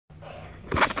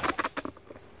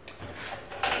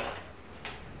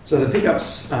So the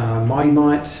pickups are Mighty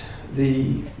Might,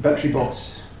 the battery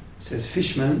box says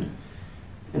Fishman,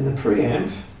 and the preamp,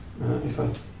 if I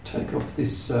take off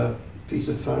this piece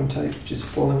of foam tape which is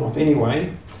falling off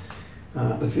anyway,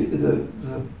 the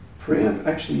preamp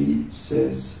actually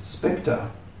says Spectre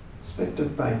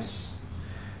bass.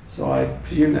 So I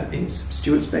presume that means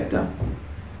Stuart Spectre.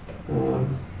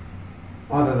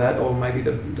 Either that or maybe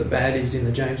the baddies in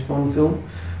the James Bond film.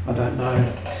 I don't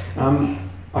know.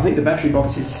 I think the battery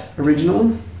box is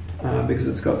original because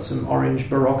it's got some orange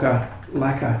Berocca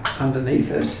lacquer underneath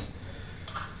it.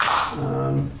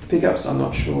 The pickups, I'm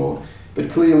not sure, but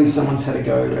clearly someone's had a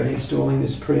go at installing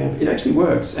this preamp. It actually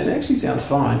works and it actually sounds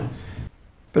fine.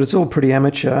 But it's all pretty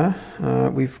amateur.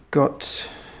 We've got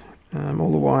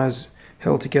all the wires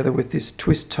held together with this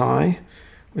twist tie,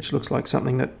 which looks like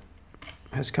something that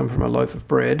has come from a loaf of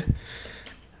bread.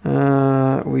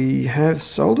 We have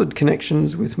soldered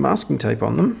connections with masking tape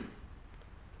on them.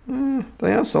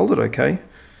 They are soldered okay.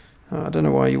 I don't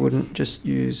know why you wouldn't just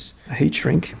use a heat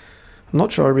shrink. I'm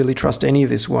not sure I really trust any of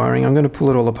this wiring. I'm going to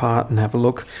pull it all apart and have a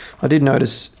look. I did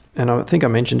notice, and I think I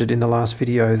mentioned it in the last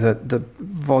video, that the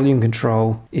volume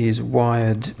control is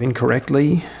wired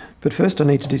incorrectly. But first I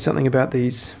need to do something about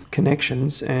these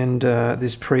connections and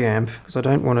this preamp, because I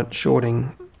don't want it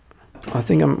shorting. I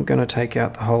think I'm going to take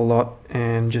out the whole lot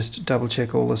and just double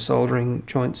check all the soldering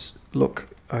joints look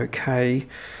okay.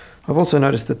 I've also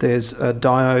noticed that there's a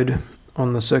diode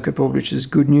on the circuit board, which is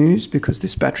good news, because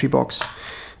this battery box,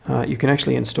 you can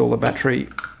actually install a battery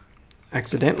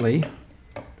accidentally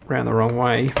around the wrong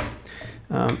way,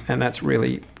 and that's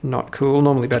really not cool.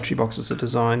 Normally battery boxes are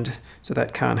designed so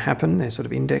that can't happen. They're sort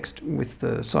of indexed with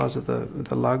the size of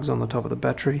the lugs on the top of the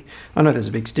battery. I know there's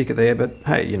a big sticker there, but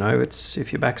hey, you know, it's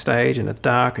if you're backstage and it's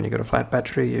dark and you've got a flat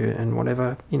battery and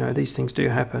whatever, you know, these things do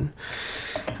happen.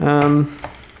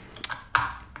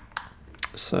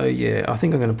 So yeah, I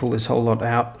think I'm going to pull this whole lot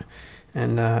out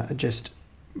and just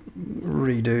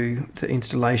redo the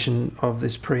installation of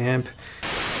this preamp.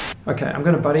 Okay, I'm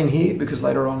going to butt in here because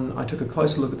later on I took a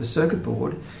closer look at the circuit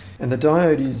board and the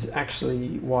diode is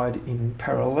actually wired in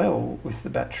parallel with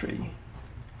the battery.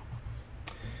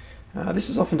 This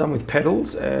is often done with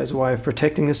pedals as a way of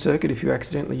protecting the circuit if you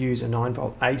accidentally use a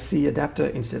 9-volt AC adapter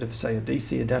instead of, say, a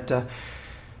DC adapter.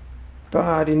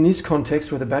 But in this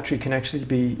context where the battery can actually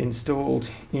be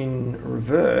installed in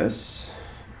reverse,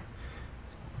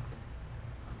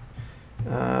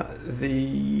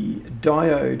 the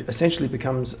diode essentially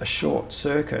becomes a short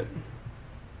circuit,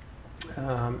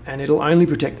 and it'll only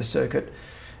protect the circuit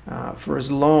for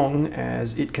as long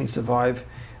as it can survive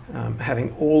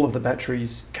having all of the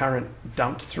battery's current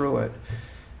dumped through it.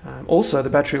 Also, the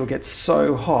battery will get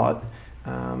so hot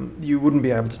you wouldn't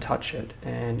be able to touch it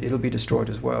and it'll be destroyed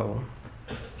as well.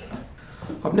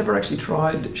 I've never actually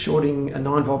tried shorting a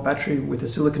 9-volt battery with a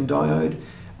silicon diode,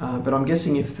 but I'm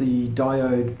guessing if the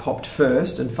diode popped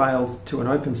first and failed to an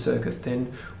open circuit,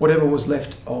 then whatever was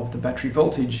left of the battery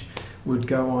voltage would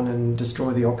go on and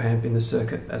destroy the op-amp in the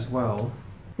circuit as well.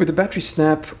 With a battery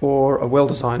snap or a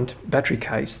well-designed battery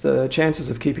case, the chances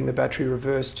of keeping the battery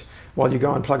reversed while you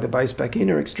go and plug the base back in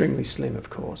are extremely slim, of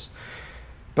course.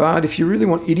 But if you really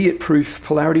want idiot-proof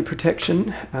polarity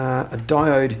protection, a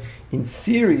diode in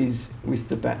series with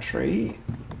the battery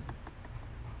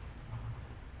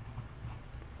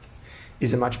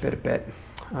is a much better bet.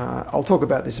 I'll talk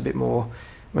about this a bit more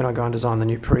when I go and design the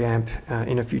new preamp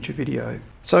in a future video.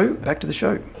 So, back to the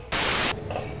show.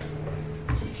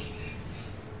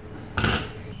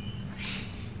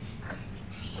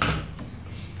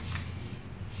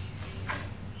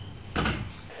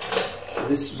 So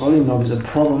this volume knob is a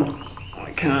problem.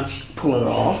 I can't pull it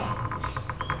off.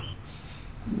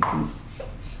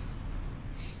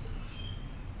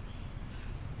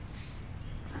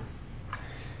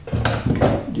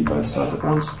 Do both sides at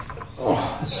once.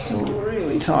 Oh, it's still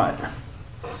really tight.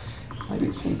 Maybe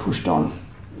it's been pushed on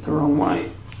the wrong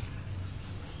way.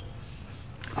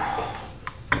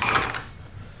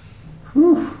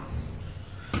 Whew.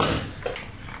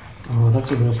 Oh,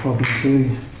 that's a real problem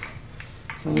too.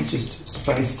 So let's just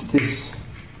spaced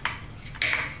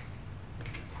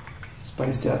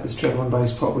out this treble and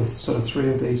base pot with sort of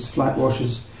 3 of these flat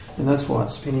washers, and that's why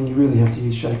it's spinning. You really have to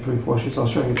use shake-proof washers. I'll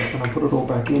show you that when I put it all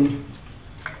back in.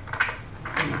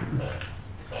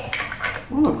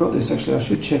 While I've got this, actually, I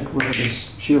should check whether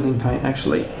this shielding paint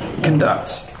actually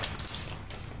conducts.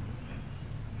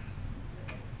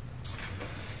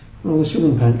 Well, the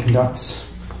shielding paint conducts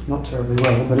not terribly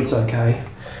well, but it's okay.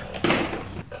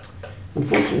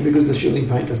 Unfortunately, because the shielding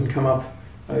paint doesn't come up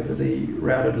over the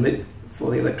routed lip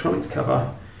for the electronics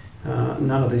cover,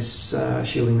 none of this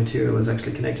shielding material is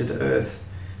actually connected to earth.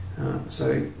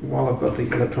 So while I've got the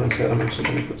electronics out, I'm actually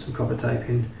going to put some copper tape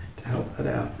in to help that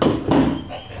out.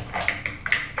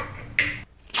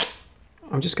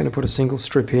 I'm just going to put a single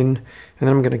strip in, and then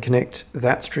I'm going to connect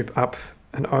that strip up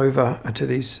and over to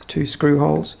these two screw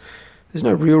holes. There's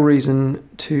no real reason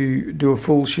to do a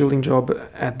full shielding job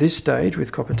at this stage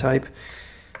with copper tape,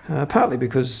 partly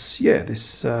because, yeah,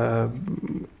 this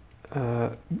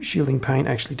shielding paint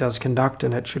actually does conduct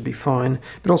and it should be fine,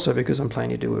 but also because I'm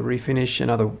planning to do a refinish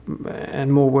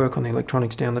and more work on the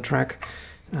electronics down the track.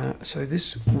 So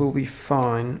this will be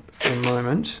fine for the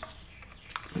moment.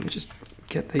 Let me just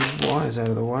get these wires out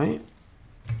of the way.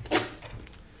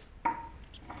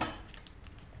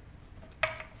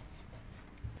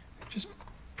 Just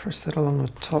press that along the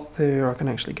top there. I can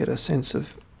actually get a sense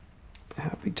of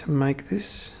how big to make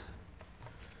this.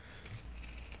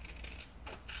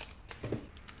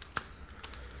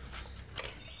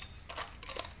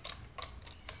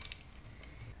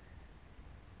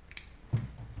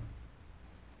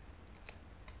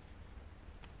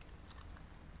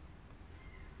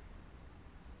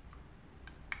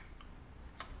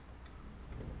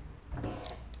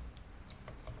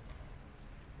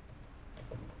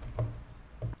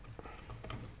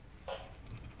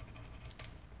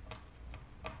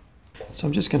 So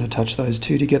I'm just going to touch those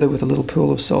two together with a little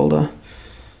pool of solder.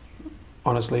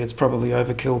 Honestly, it's probably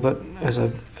overkill, but as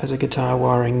a guitar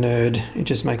wiring nerd, it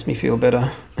just makes me feel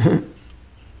better. And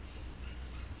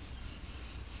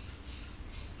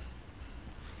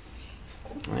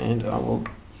I will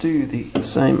do the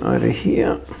same over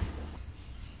here.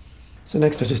 So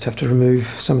next I just have to remove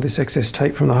some of this excess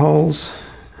tape from the holes.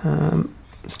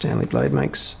 Stanley blade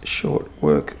makes short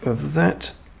work of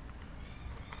that.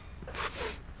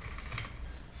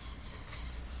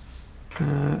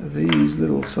 These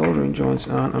little soldering joints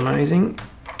aren't amazing.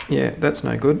 Yeah, that's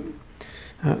no good.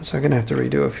 So I'm going to have to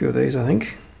redo a few of these, I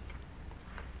think.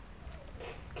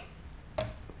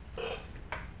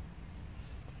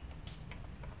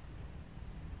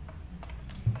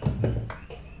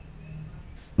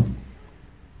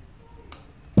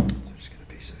 Just get a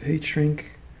piece of heat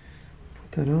shrink,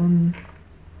 put that on,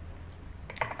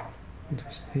 and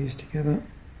twist these together.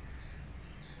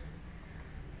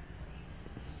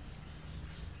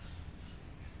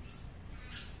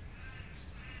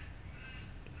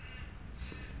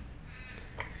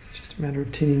 Matter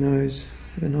of tinning those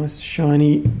with a nice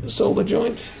shiny solder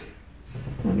joint.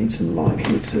 I need some light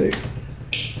here too.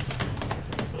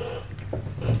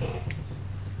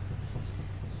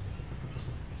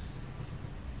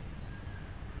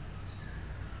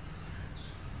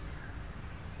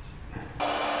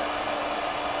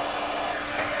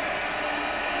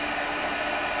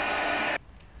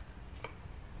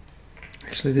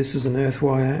 Actually, this is an earth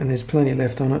wire and there's plenty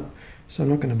left on it, so I'm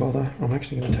not going to bother. I'm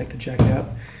actually going to take the jack out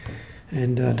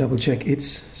and double check its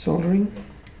soldering.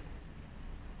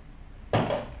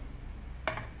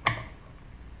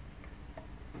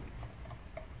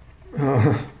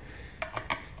 Oh,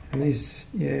 and these,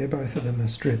 yeah, both of them are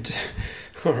stripped.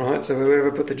 Alright, so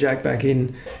whoever put the jack back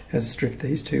in has stripped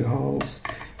these two holes.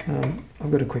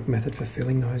 I've got a quick method for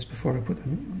filling those before I put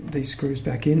these screws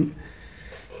back in.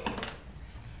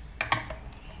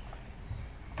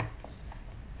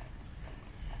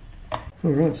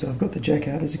 Alright, so I've got the jack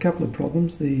out. There's a couple of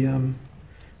problems.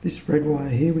 This red wire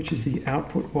here, which is the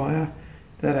output wire,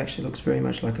 that actually looks very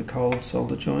much like a cold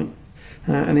solder joint.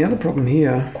 And the other problem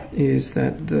here is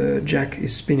that the jack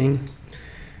is spinning,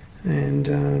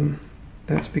 and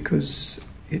that's because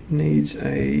it needs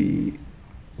a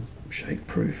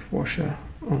shake-proof washer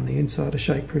on the inside, a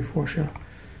shake-proof washer.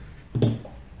 And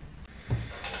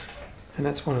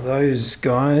that's one of those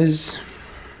guys.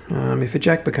 If a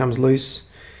jack becomes loose,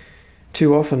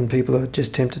 too often people are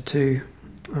just tempted to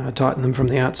tighten them from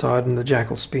the outside and the jack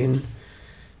will spin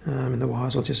and the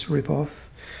wires will just rip off.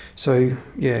 So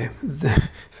yeah,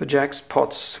 for jacks,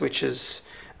 pots, switches,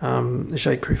 the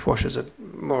shake-proof washers are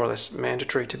more or less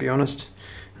mandatory, to be honest,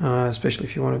 especially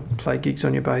if you want to play gigs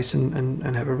on your bass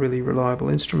and have a really reliable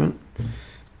instrument.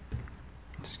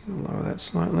 Just going to lower that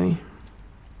slightly.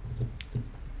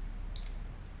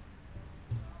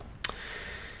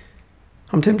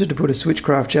 I'm tempted to put a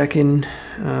Switchcraft jack in,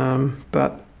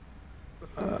 but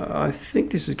I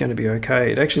think this is going to be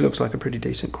okay. It actually looks like a pretty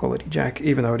decent quality jack,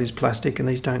 even though it is plastic and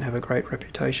these don't have a great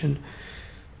reputation.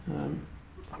 I'm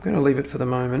going to leave it for the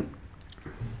moment.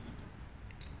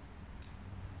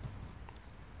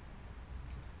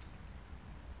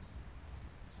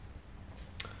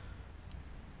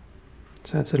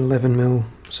 So that's an 11mm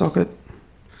socket.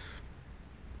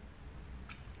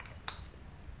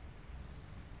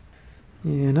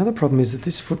 Yeah, another problem is that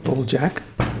this football jack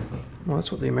Well,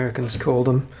 that's what the Americans call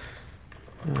them.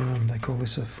 They call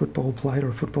this a football plate or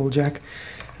a football jack.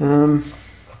 Doesn't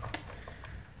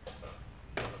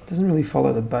really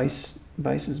follow the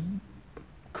base's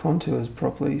contours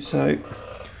properly, so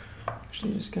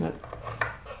actually just gonna,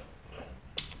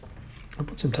 I'll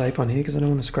put some tape on here because I don't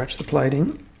want to scratch the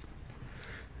plating.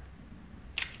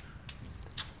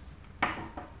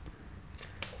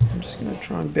 I'm just going to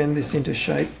try and bend this into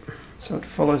shape so it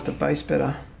follows the base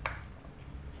better.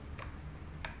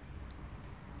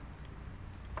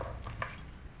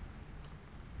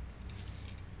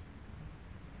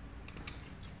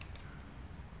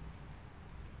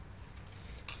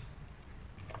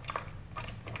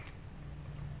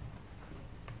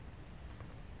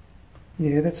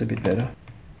 Yeah, that's a bit better.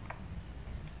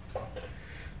 I'm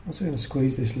also going to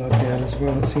squeeze this lug down as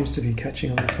well. It seems to be catching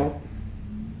on the top.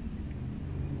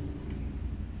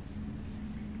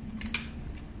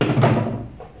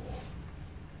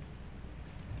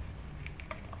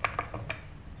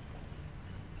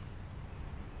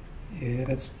 Yeah,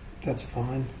 that's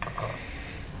fine.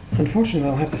 Unfortunately,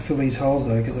 I'll have to fill these holes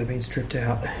though because they've been stripped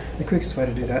out. The quickest way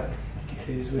to do that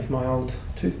is with my old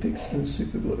toothpicks and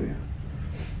super glue.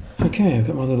 Okay, I've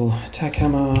got my little tack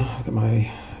hammer, I've got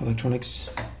my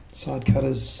electronics side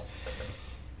cutters.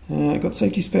 I've got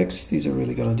safety specs. These are a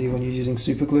really good idea when you're using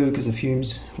super glue because the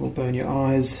fumes will burn your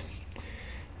eyes.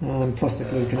 Plus the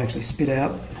glue can actually spit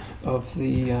out of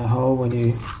the hole when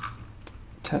you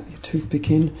tap your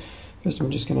toothpick in. First I'm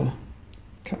just going to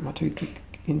cut my toothpick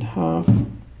in half.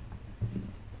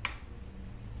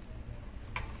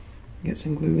 Get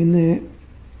some glue in there.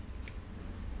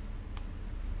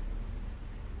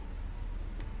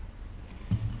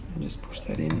 And just push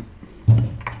that in.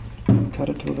 Cut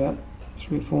it to about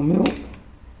 3 or 4 mil.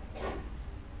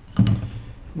 And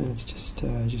then it's just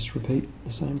repeat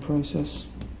the same process.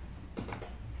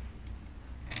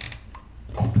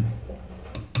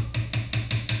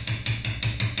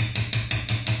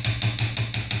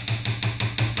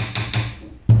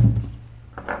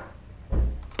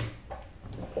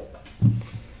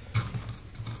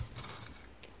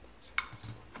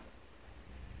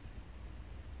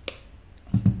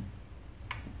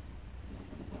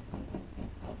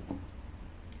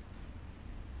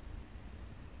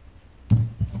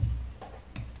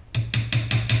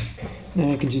 Now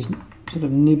you can just sort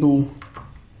of nibble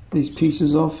these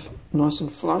pieces off nice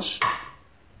and flush.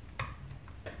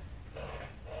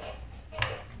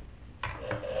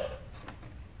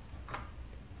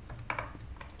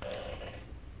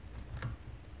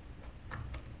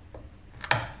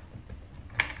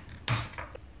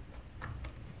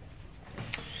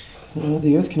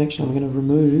 The earth connection I'm going to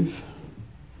remove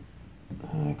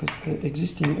because the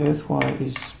existing earth wire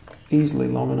is easily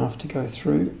long enough to go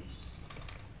through.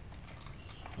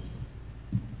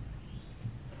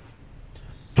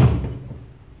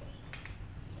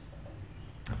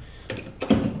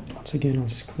 Once again, I'll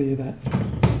just clear that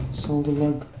solder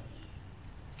lug.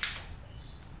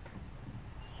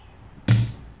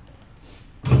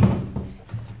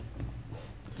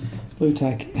 Blue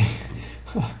tack.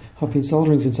 I've been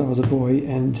soldering since I was a boy,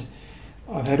 and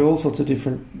I've had all sorts of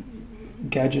different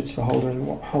gadgets for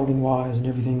holding wires and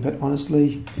everything, but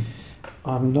honestly,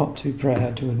 I'm not too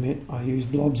proud to admit I use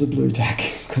blobs of blue tack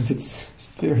because it's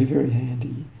very, very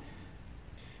handy.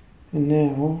 And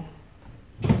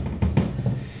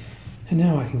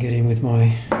now I can get in with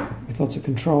lots of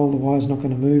control. The wire's not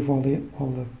going to move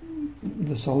while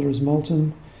the solder is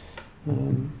molten.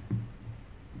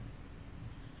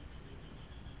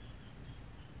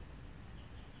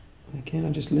 Again, I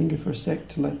just linger for a sec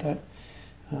to let that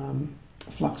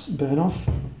flux burn off.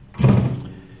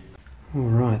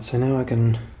 Alright, so now I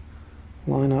can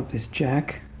line up this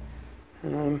jack.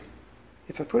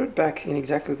 If I put it back in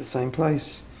exactly the same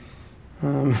place,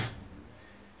 you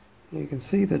can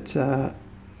see that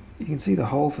you can see the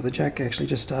hole for the jack actually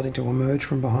just starting to emerge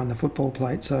from behind the football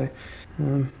plate. So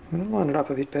I'm going to line it up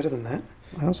a bit better than that.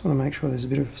 I also want to make sure there's a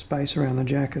bit of space around the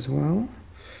jack as well.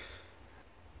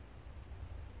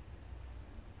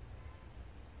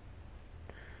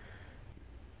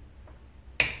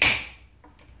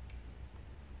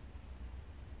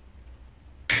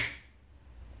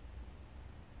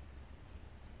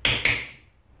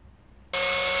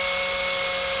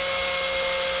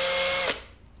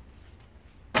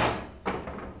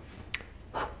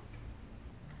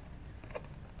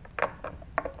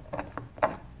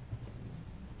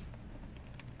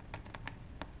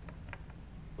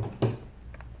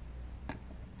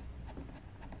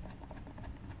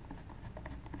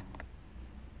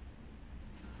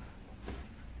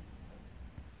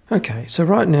 Okay, so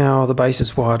right now the base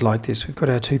is wired like this. We've got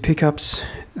our two pickups.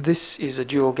 this is a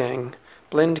dual gang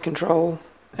blend control,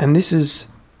 and this is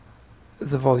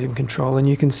the volume control, and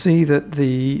you can see that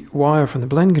the wire from the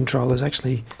blend control is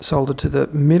actually soldered to the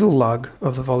middle lug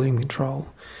of the volume control.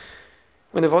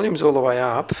 When the volume's all the way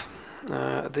up,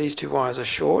 these two wires are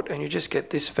short, and you just get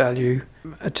this value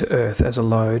to earth as a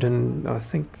load, and I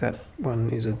think that one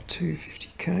is a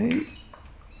 250k.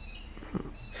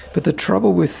 But the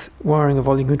trouble with wiring a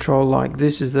volume control like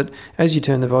this is that as you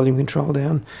turn the volume control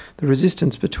down, the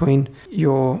resistance between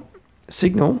your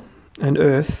signal and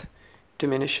earth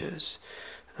diminishes.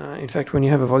 In fact, when you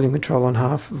have a volume control on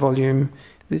half volume,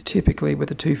 typically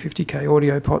with a 250k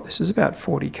audio pot, this is about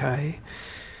 40k.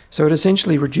 So it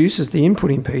essentially reduces the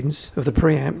input impedance of the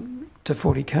preamp to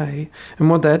 40k, and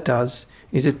what that does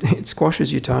is it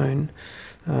squashes your tone,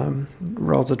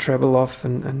 rolls the treble off,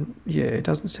 and yeah, it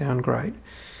doesn't sound great.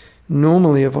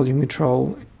 Normally a volume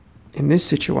control in this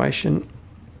situation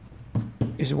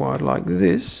is wired like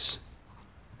this.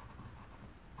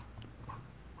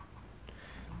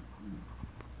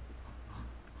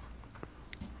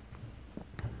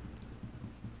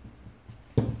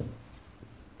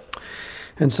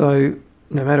 And so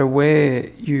no matter where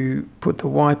you put the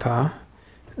wiper,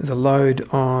 the load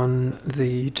on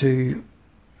the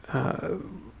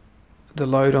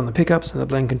load on the pickups and the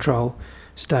blend control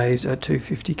stays at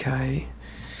 250k.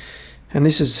 And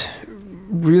this is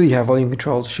really how volume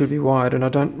controls should be wired, and I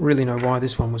don't really know why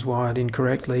this one was wired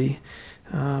incorrectly.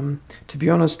 To be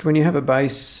honest, when you have a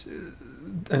bass,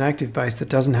 an active bass that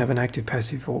doesn't have an active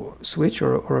passive or switch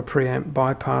or a preamp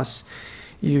bypass,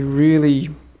 you're really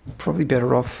probably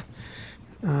better off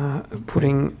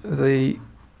putting the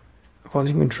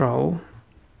volume control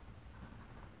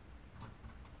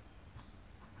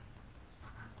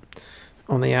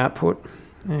on the output,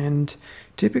 and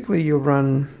typically you'll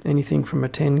run anything from a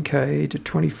 10k to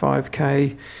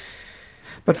 25k,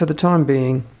 but for the time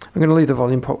being I'm going to leave the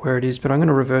volume pot where it is, but I'm going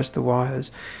to reverse the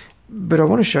wires. But I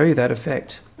want to show you that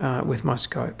effect with my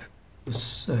scope.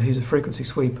 Here's a frequency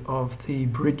sweep of the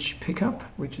bridge pickup,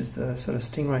 which is the sort of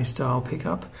Stingray style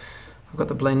pickup. I've got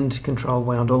the blend control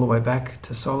wound all the way back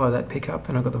to solo that pickup,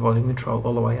 and I've got the volume control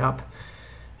all the way up,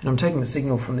 and I'm taking the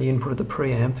signal from the input of the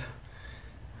preamp.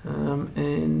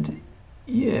 And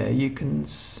yeah, you can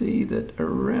see that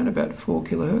around about 4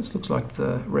 kilohertz looks like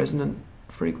the resonant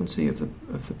frequency of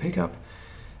the pickup.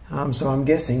 So I'm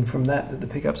guessing from that the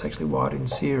pickup's actually wired in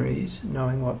series,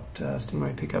 knowing what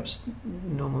Stingray pickups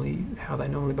how they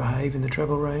normally behave in the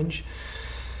treble range.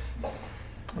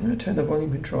 I'm going to turn the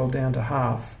volume control down to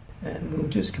half, and we'll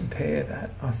just compare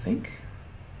that, I think.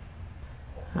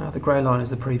 The grey line is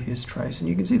the previous trace, and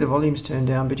you can see the volume's turned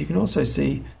down, but you can also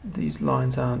see these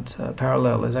lines aren't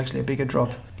parallel. There's actually a bigger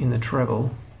drop in the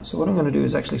treble. So what I'm going to do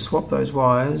is actually swap those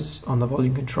wires on the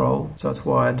volume control so it's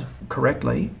wired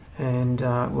correctly, and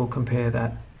we'll compare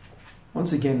that.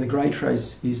 Once again, the grey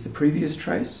trace is the previous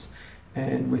trace,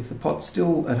 and with the pot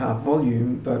still at half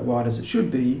volume but wide as it should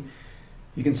be,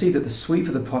 you can see that the sweep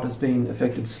of the pot has been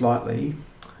affected slightly.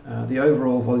 The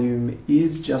overall volume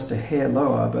is just a hair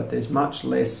lower, but there's much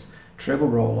less treble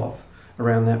roll-off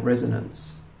around that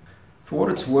resonance. For what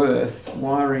it's worth,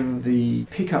 wiring the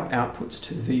pickup outputs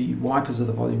to the wipers of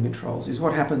the volume controls is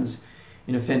what happens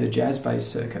in a Fender Jazz bass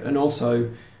circuit, and also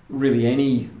really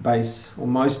any bass or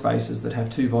most basses that have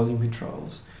two volume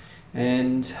controls.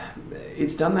 And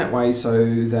it's done that way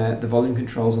so that the volume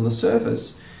controls on the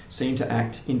surface seem to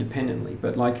act independently,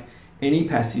 but like any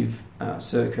passive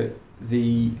circuit,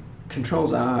 the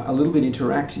controls are a little bit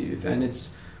interactive, and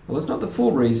it's not the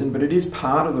full reason, but it is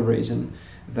part of the reason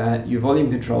that your volume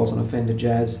controls on a Fender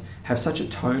Jazz have such a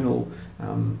tonal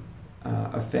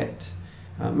effect.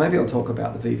 Maybe I'll talk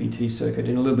about the VVT circuit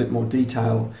in a little bit more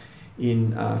detail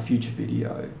in a future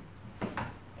video.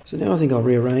 So now I think I'll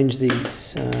rearrange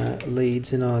these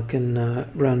leads, and I can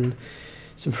run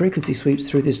some frequency sweeps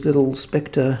through this little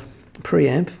Spectre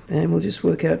preamp, and we'll just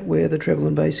work out where the treble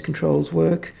and bass controls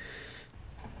work.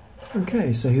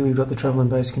 Okay, so here we've got the treble and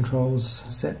bass controls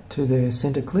set to their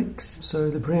center clicks. So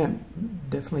the preamp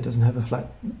definitely doesn't have a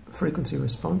flat frequency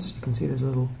response. You can see there's a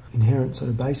little inherent sort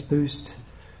of bass boost,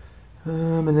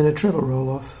 and then a treble roll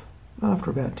off after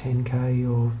about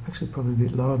 10k, or actually probably a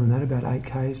bit lower than that, about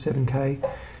 8k, 7k.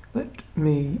 Let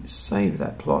me save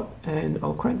that plot, and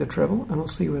I'll crank the treble and we'll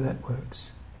see where that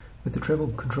works. With the treble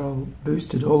control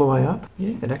boosted all the way up,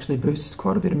 yeah, it actually boosts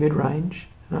quite a bit of mid-range.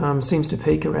 Seems to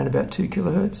peak around about 2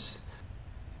 kilohertz.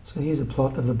 So here's a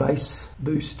plot of the bass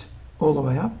boost all the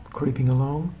way up, creeping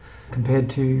along, compared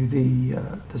to the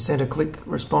center click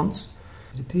response.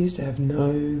 It appears to have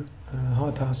no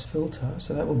high pass filter,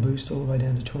 so that will boost all the way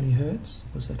down to 20 hertz.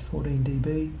 Was that 14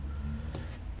 dB?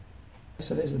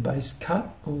 So there's the bass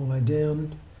cut all the way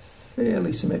down,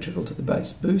 fairly symmetrical to the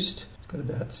bass boost. It's got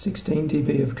about 16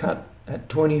 dB of cut at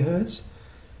 20 Hz.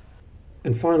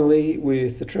 And finally,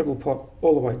 with the treble pot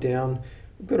all the way down,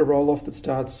 we've got a roll-off that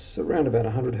starts around about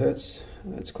 100 Hz.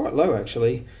 It's quite low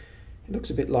actually. It looks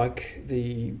a bit like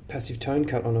the passive tone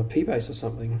cut on a P-bass or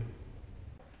something.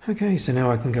 Okay, so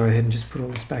now I can go ahead and just put all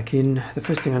this back in. The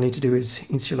first thing I need to do is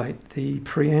insulate the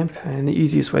preamp, and the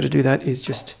easiest way to do that is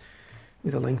just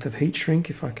with a length of heat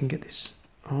shrink, if I can get this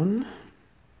on.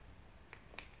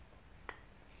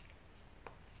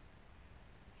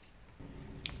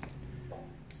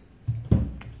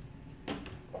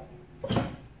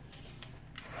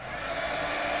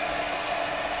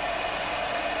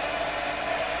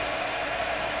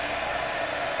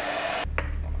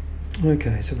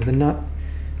 Okay, so with the nut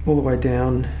all the way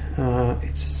down,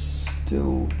 it's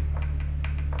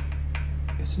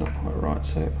not quite right,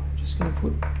 so I'm just going to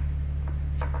put,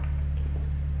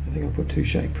 I think I'll put 2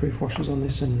 shake-proof washers on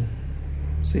this and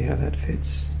see how that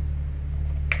fits.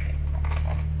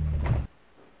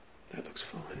 That looks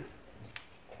fine.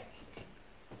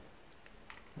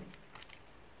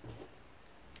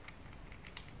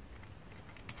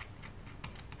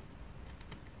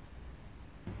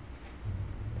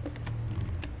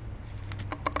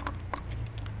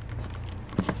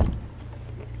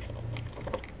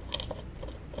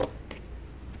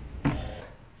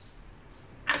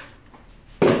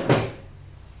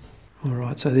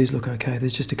 Alright, so these look okay.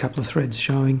 There's just a couple of threads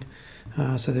showing,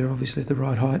 so they're obviously at the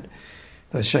right height.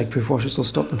 Those shake-proof washers will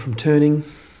stop them from turning.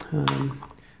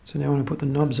 So now when I put the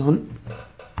knobs on,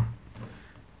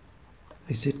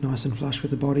 they sit nice and flush with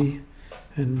the body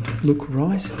and look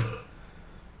right.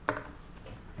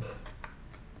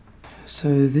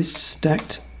 So this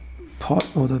stacked pot,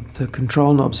 or the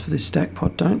control knobs for this stacked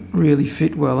pot, don't really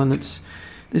fit well, and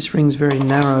this ring's very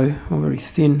narrow or very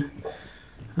thin.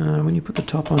 When you put the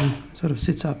top on, it sort of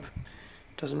sits up.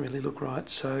 It doesn't really look right,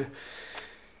 so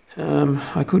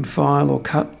I could file or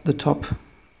cut the top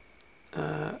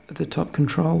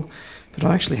control, but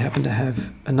I actually happen to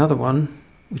have another one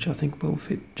which I think will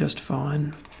fit just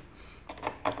fine.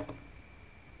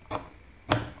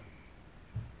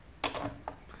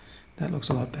 That looks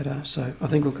a lot better, so I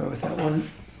think we'll go with that one.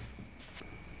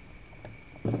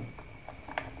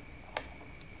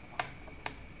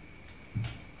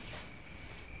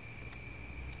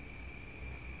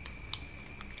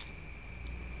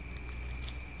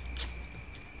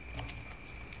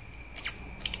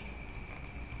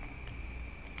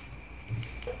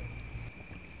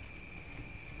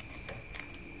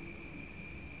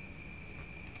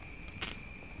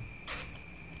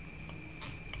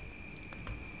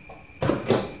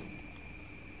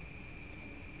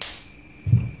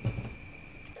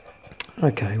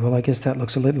 Okay, well I guess that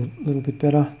looks a little bit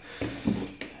better.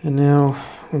 And now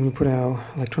when we put our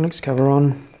electronics cover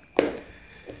on,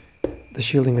 the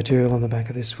shielding material on the back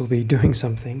of this will be doing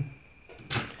something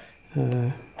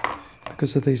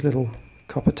because of these little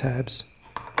copper tabs.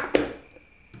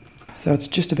 So it's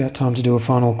just about time to do a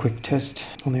final quick test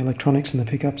on the electronics and the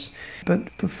pickups.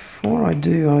 But before I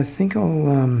do, I think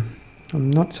I'm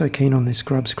not so keen on this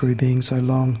grub screw being so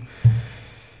long.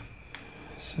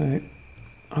 So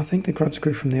I think the grub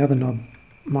screw from the other knob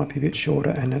might be a bit shorter,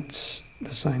 and it's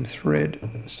the same thread,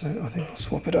 so I think I'll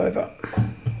swap it over.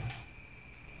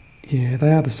 Yeah,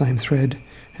 they are the same thread,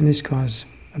 and this guy's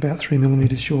about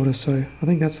 3mm shorter, so I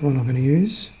think that's the one I'm going to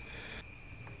use.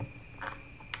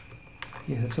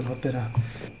 Yeah, that's a lot better.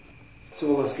 So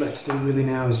all that's left to do really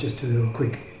now is just to do a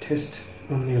quick test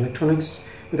on the electronics.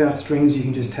 Without strings, you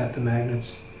can just tap the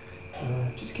magnets.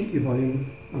 Just keep your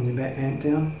volume on your amp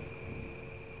down.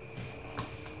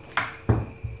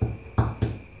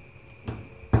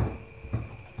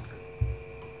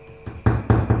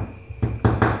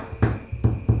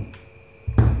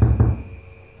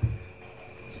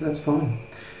 So that's fine.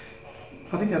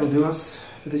 I think that'll do us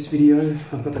for this video.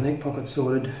 I've got the neck pocket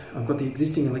sorted, I've got the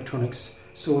existing electronics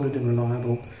sorted and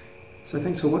reliable. So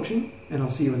thanks for watching, and I'll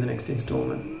see you in the next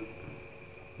installment.